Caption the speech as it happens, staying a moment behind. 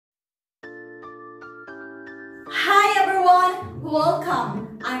Hi everyone!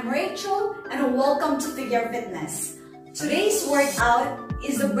 Welcome! I'm Rachel and welcome to Figure Fitness. Today's workout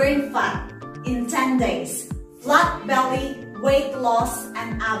is a burn fat in 10 days, flat belly, weight loss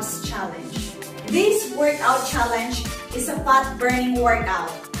and abs challenge. This workout challenge is a fat burning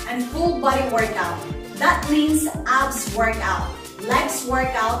workout and full body workout. That means abs workout, legs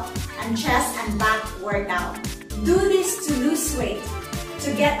workout, and chest and back workout. Do this to lose weight,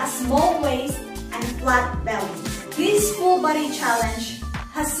 to get a small waist and flat belly. This full body challenge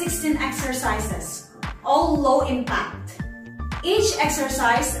has 16 exercises, all low impact. Each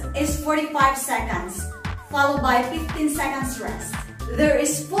exercise is 45 seconds, followed by 15 seconds rest. There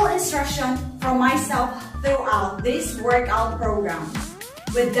is full instruction from myself throughout this workout program,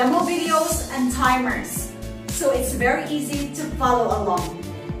 with demo videos and timers, so it's very easy to follow along.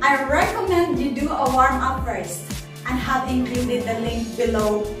 I recommend you do a warm-up first and have included the link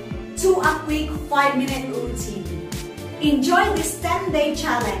below to a quick 5-minute routine. Enjoy this 10-day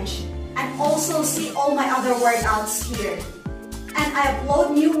challenge and also see all my other workouts here. And I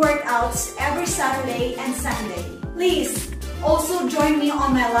upload new workouts every Saturday and Sunday. Please also join me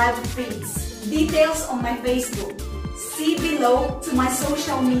on my live feeds. Details on my Facebook. See below to my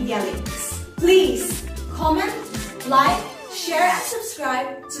social media links. Please comment, like, share and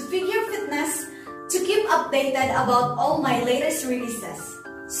subscribe to Figure Fitness to keep updated about all my latest releases.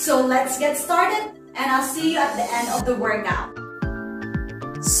 So let's get started and I'll see you at the end of the workout.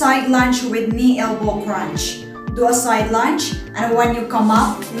 Side lunge with knee elbow crunch. Do a side lunge and when you come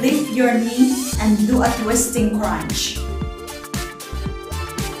up, lift your knee and do a twisting crunch.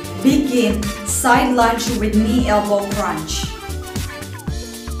 Begin side lunge with knee elbow crunch.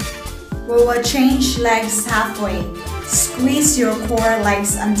 We will change legs halfway. Squeeze your core,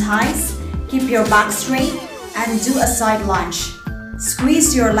 legs and thighs. Keep your back straight and do a side lunge.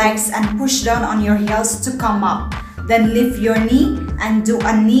 Squeeze your legs and push down on your heels to come up. Then lift your knee and do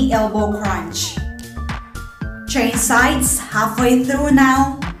a knee elbow crunch. Change sides halfway through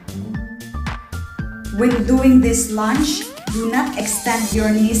now. When doing this lunge, do not extend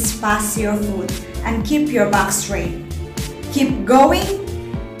your knees past your foot and keep your back straight. Keep going.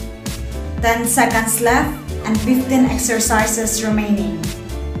 10 seconds left and 15 exercises remaining.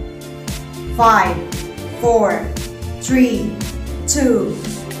 5, 4, 3, 2,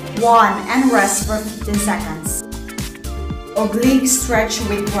 1 and rest for 15 seconds. Oblique stretch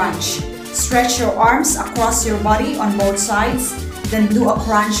with crunch. Stretch your arms across your body on both sides, then do a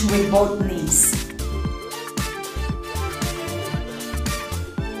crunch with both knees.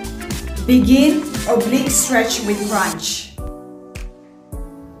 Begin oblique stretch with crunch.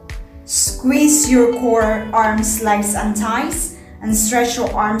 Squeeze your core, arms, legs and thighs and stretch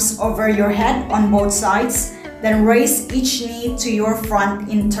your arms over your head on both sides. Then raise each knee to your front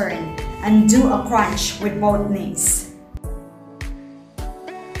in turn and do a crunch with both knees.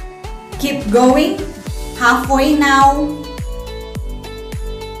 Keep going. Halfway now.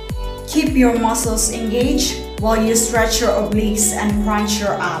 Keep your muscles engaged while you stretch your obliques and crunch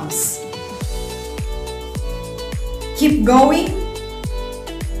your abs. Keep going.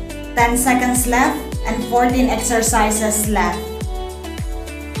 10 seconds left and 14 exercises left.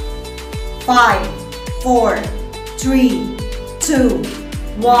 5, 4, 3, 2,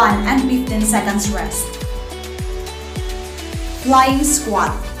 1 and 15 seconds rest. Flying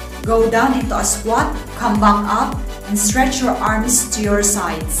squat. Go down into a squat, come back up and stretch your arms to your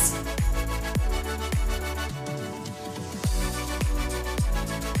sides.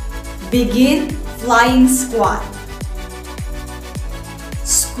 Begin flying squat.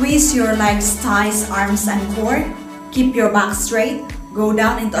 Squeeze your legs, thighs, arms and core. Keep your back straight. Go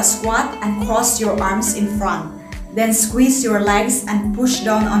down into a squat and cross your arms in front. Then squeeze your legs and push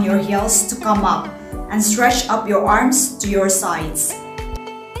down on your heels to come up and stretch up your arms to your sides.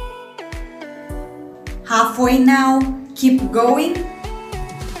 Halfway now, keep going.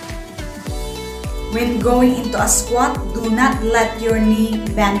 When going into a squat, do not let your knee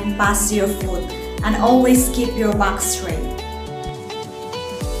bend past your foot and always keep your back straight.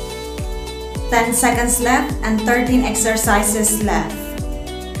 10 seconds left and 13 exercises left.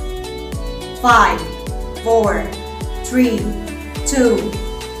 5, 4, 3, 2,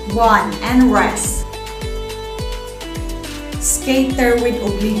 1 and rest. Skater with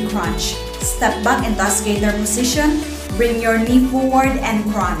oblique crunch. Step back into a skater position. Bring your knee forward and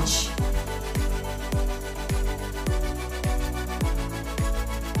crunch.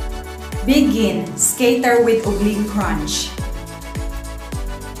 Begin skater with oblique crunch.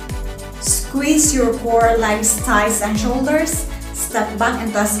 Squeeze your core, legs, thighs and shoulders. Step back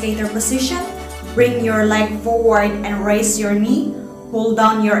into a skater position. Bring your leg forward and raise your knee. Pull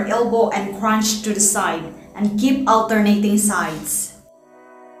down your elbow and crunch to the side. and keep alternating sides.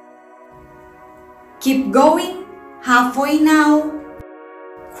 Keep going, halfway now.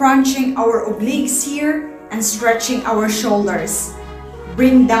 Crunching our obliques here and stretching our shoulders.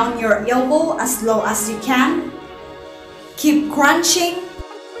 Bring down your elbow as low as you can. Keep crunching.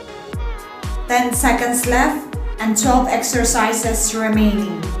 10 seconds left and 12 exercises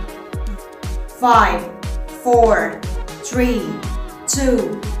remaining. 5, 4, 3,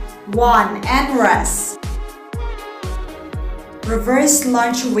 2, 1, and rest. Reverse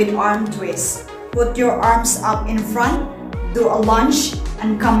lunge with arm twist. Put your arms up in front, do a lunge,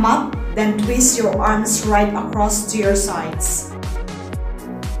 and come up, then twist your arms right across to your sides.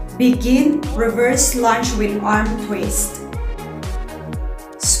 Begin reverse lunge with arm twist.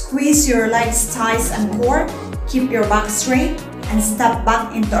 Squeeze your legs, thighs, and core. Keep your back straight and step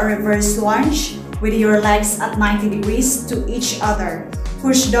back into a reverse lunge with your legs at 90 degrees to each other.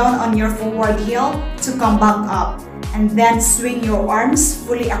 Push down on your forward heel to come back up, and then swing your arms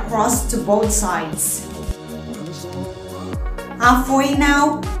fully across to both sides. Halfway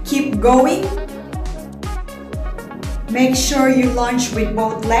now, keep going. Make sure you lunge with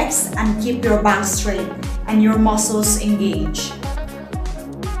both legs and keep your back straight and your muscles engaged.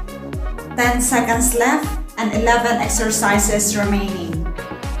 10 seconds left and 11 exercises remaining.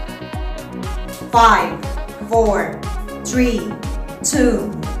 5, 4, 3, 2,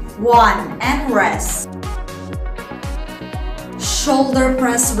 1, and rest. Shoulder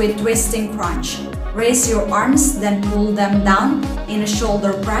press with twisting crunch. Raise your arms, then pull them down in a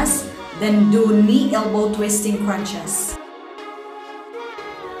shoulder press, then do knee elbow twisting crunches.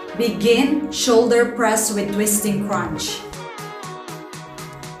 Begin shoulder press with twisting crunch.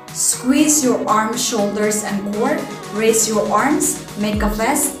 Squeeze your arms, shoulders, and core. Raise your arms, make a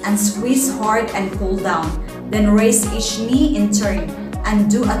fist, and squeeze hard and pull down. Then raise each knee in turn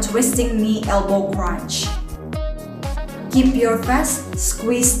and do a twisting knee elbow crunch. Keep your fist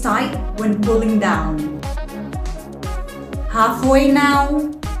squeezed tight when pulling down. Halfway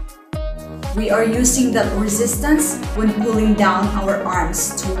now. We are using that resistance when pulling down our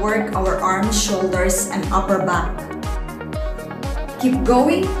arms to work our arms, shoulders, and upper back. Keep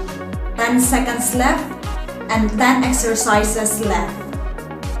going. 10 seconds left and 10 exercises left.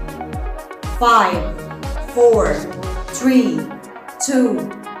 5, 4, 3, 2,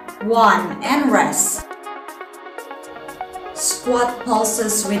 1, and rest. Squat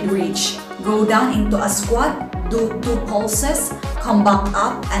pulses with reach. Go down into a squat, do 2 pulses, come back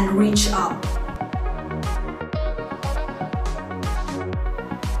up and reach up.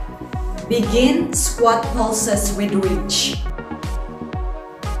 Begin squat pulses with reach.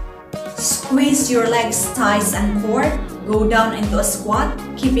 Squeeze your legs, thighs, and core. Go down into a squat,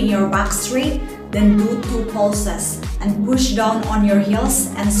 keeping your back straight, then do 2 pulses and push down on your heels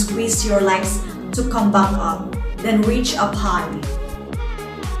and squeeze your legs to come back up. Then reach up high.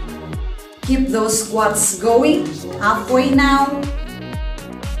 Keep those squats going. Halfway now.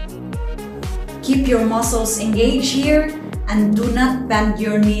 Keep your muscles engaged here and do not bend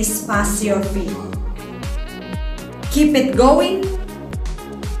your knees past your feet. Keep it going.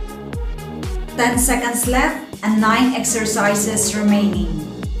 10 seconds left and 9 exercises remaining.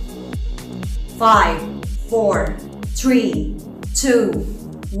 5, 4, 3, 2,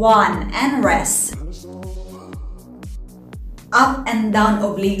 1, and rest. Up and down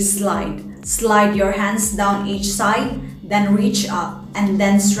oblique slide. Slide your hands down each side, then reach up and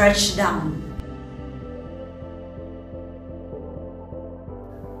then stretch down.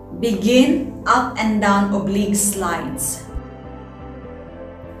 Begin up and down oblique slides.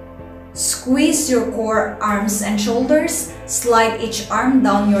 Squeeze your core, arms, and shoulders. Slide each arm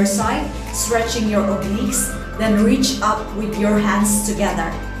down your side, stretching your obliques, then reach up with your hands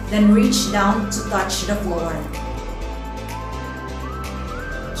together, then reach down to touch the floor.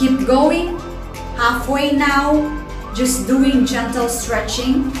 Keep going. Halfway now. Just doing gentle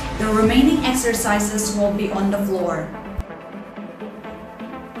stretching. The remaining exercises will be on the floor.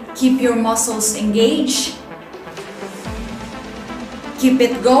 Keep your muscles engaged. Keep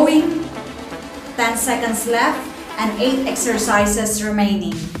it going. 10 seconds left and 8 exercises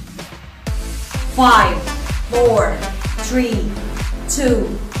remaining. 5, 4, 3, 2,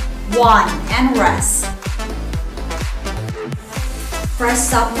 1, and rest.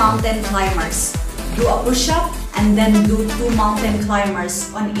 Press up mountain climbers. Do a push-up and then do 2 mountain climbers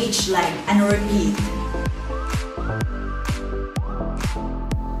on each leg and repeat.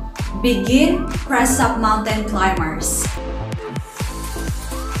 Begin press up mountain climbers.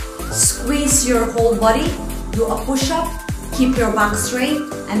 Squeeze your whole body. Do a push-up. Keep your back straight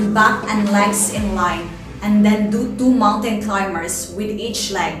and back and legs in line. And then do 2 mountain climbers with each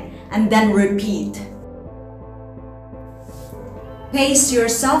leg and then repeat. Pace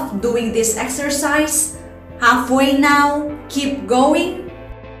yourself doing this exercise. Halfway now, keep going.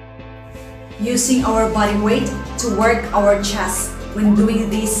 Using our body weight to work our chest when doing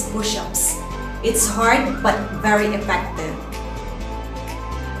these push-ups. It's hard but very effective.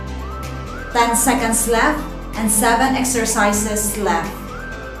 10 seconds left and 7 exercises left.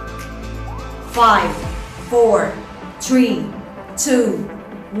 5, 4, 3, 2,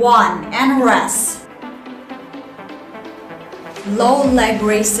 1, and rest. Low leg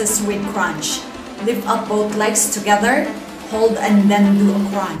raises with crunch. Lift up both legs together, hold and then do a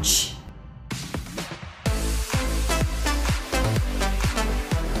crunch.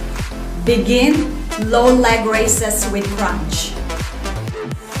 Begin low leg raises with crunch.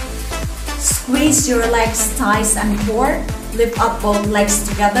 Squeeze your legs, thighs, and core. Lift up both legs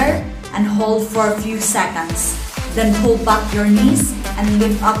together and hold for a few seconds. Then pull back your knees and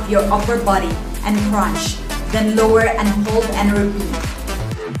lift up your upper body and crunch. Then lower and hold and repeat.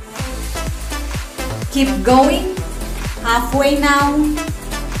 Keep going. Halfway now.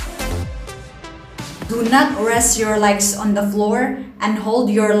 Do not rest your legs on the floor and hold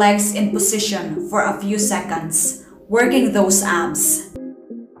your legs in position for a few seconds, working those abs.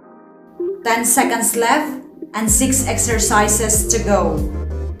 10 seconds left and 6 exercises to go.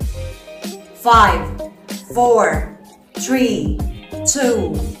 5, 4, 3,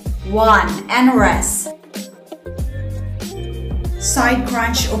 2, 1, and rest. Side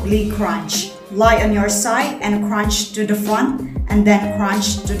crunch, oblique crunch. Lie on your side and crunch to the front and then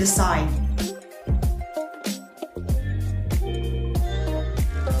crunch to the side.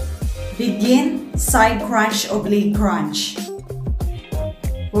 Begin side crunch, oblique crunch.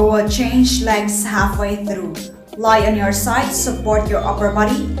 We will change legs halfway through. Lie on your side, support your upper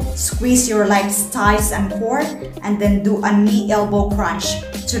body, squeeze your legs, thighs, and core, and then do a knee elbow crunch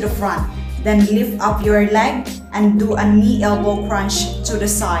to the front. Then lift up your leg and do a knee elbow crunch to the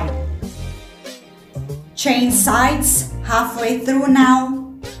side. Change sides halfway through now.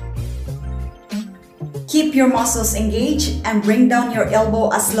 Keep your muscles engaged and bring down your elbow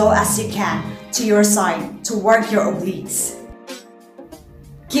as low as you can to your side to work your obliques.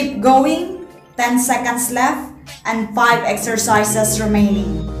 Keep going. 10 seconds left and 5 exercises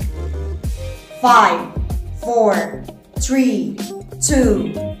remaining. 5, 4, 3,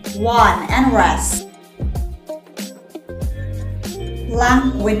 2, 1, and rest.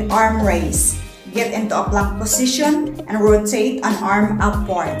 Plank with arm raise. Get into a plank position and rotate an arm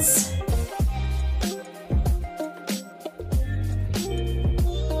upwards.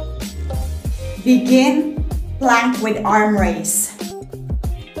 Begin plank with arm raise.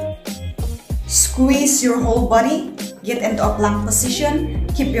 Squeeze your whole body, get into a plank position,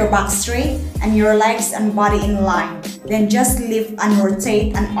 keep your back straight and your legs and body in line. Then just lift and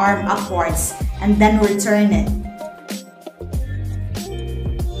rotate an arm upwards and then return it.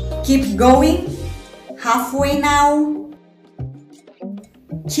 Keep going. Halfway now.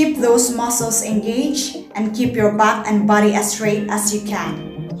 Keep those muscles engaged and keep your back and body as straight as you can.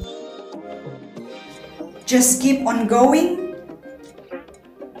 Just keep on going.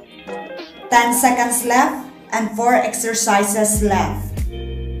 10 seconds left and 4 exercises left.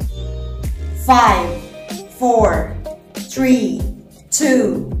 5, 4, 3,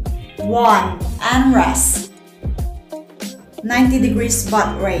 2, 1, and rest. 90 degrees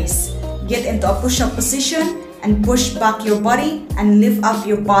butt raise. Get into a push-up position and push back your body and lift up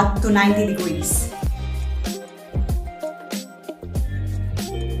your butt to 90 degrees.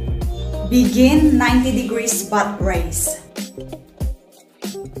 Begin 90 degrees butt raise.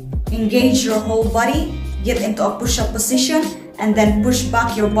 Engage your whole body, get into a push-up position and then push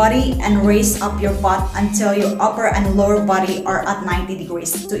back your body and raise up your butt until your upper and lower body are at 90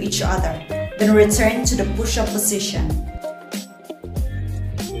 degrees to each other. Then return to the push-up position.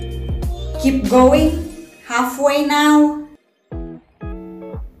 Keep going. Halfway now.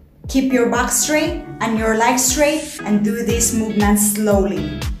 Keep your back straight and your legs straight and do these movements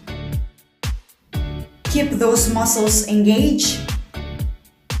slowly. Keep those muscles engaged.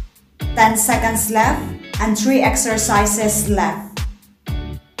 10 seconds left and 3 exercises left.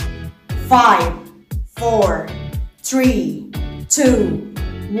 5, 4, 3, 2,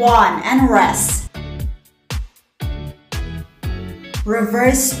 1, and rest.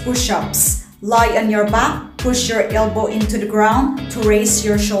 Reverse push-ups. Lie on your back, push your elbow into the ground to raise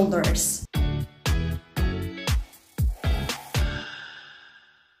your shoulders.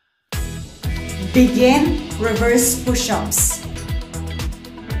 Begin reverse push-ups.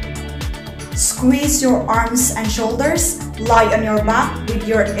 Squeeze your arms and shoulders. Lie on your back with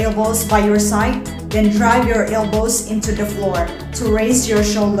your elbows by your side. Then drive your elbows into the floor to raise your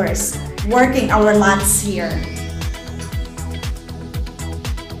shoulders, working our lats here.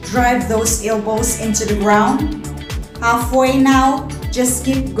 Drive those elbows into the ground. Halfway now, just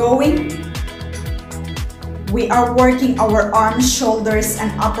keep going. We are working our arms, shoulders,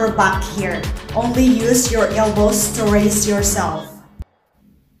 and upper back here. Only use your elbows to raise yourself.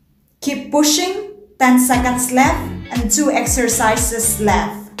 Keep pushing. 10 seconds left and 2 exercises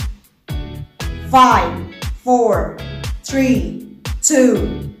left. 5, 4, 3,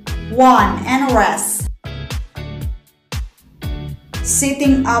 2, 1, and rest.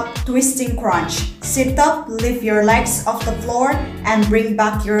 Sitting up, twisting crunch. Sit up, lift your legs off the floor, and bring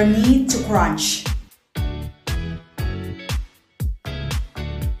back your knee to crunch.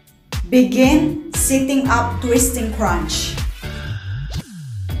 Begin sitting up, twisting crunch.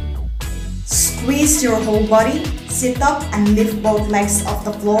 Squeeze your whole body, sit up and lift both legs off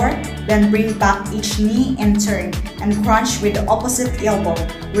the floor, then bring back each knee in turn and crunch with the opposite elbow.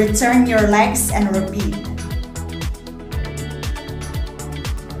 Return your legs and repeat.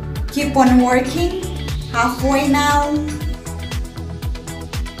 Keep on working. Halfway now.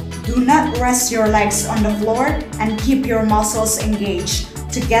 Do not rest your legs on the floor and keep your muscles engaged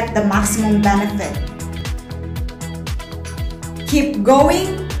to get the maximum benefit. Keep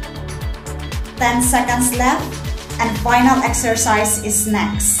going. 10 seconds left and final exercise is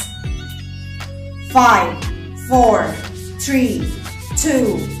next. 5, 4, 3,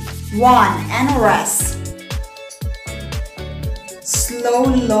 2, 1, and rest. Slow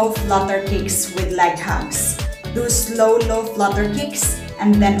low flutter kicks with leg hugs. Do slow low flutter kicks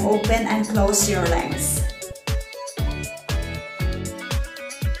and then open and close your legs.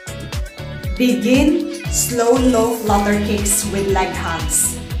 Begin slow low flutter kicks with leg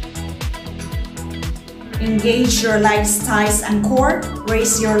hugs. Engage your legs, thighs, and core.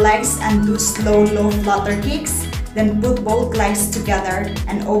 Raise your legs and do slow low flutter kicks. Then put both legs together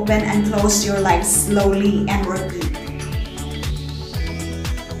and open and close your legs slowly and repeat.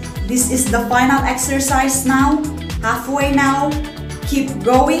 This is the final exercise now. Halfway now. Keep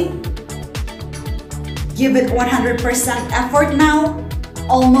going. Give it 100% effort now.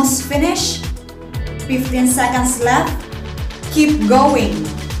 Almost finished. 15 seconds left. Keep going.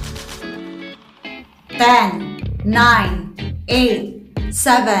 10, 9, 8,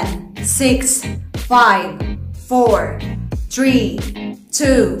 7, 6, 5, 4, 3,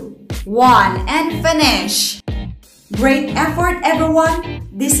 2, 1, and finish. Great effort, everyone.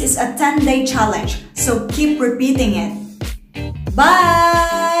 This is a 10-day challenge, so keep repeating it.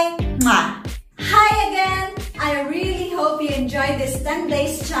 Bye! Mwah. Hi again! I really hope you enjoyed this 10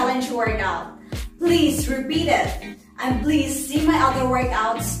 days challenge workout. Please repeat it. And please see my other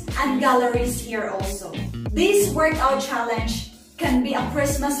workouts and galleries here also. This workout challenge can be a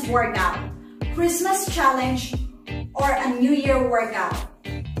Christmas workout, Christmas challenge, or a New Year workout,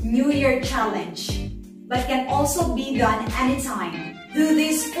 New Year challenge, but can also be done anytime. Do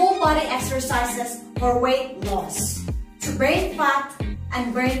these full body exercises for weight loss, to burn fat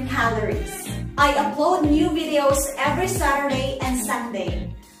and burn calories. I upload new videos every Saturday and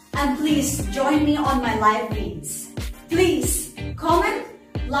Sunday. And please join me on my live feeds. Please comment,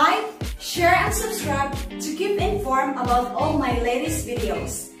 like, share, and subscribe to keep informed about all my latest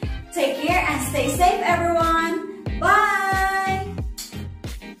videos. Take care and stay safe, everyone!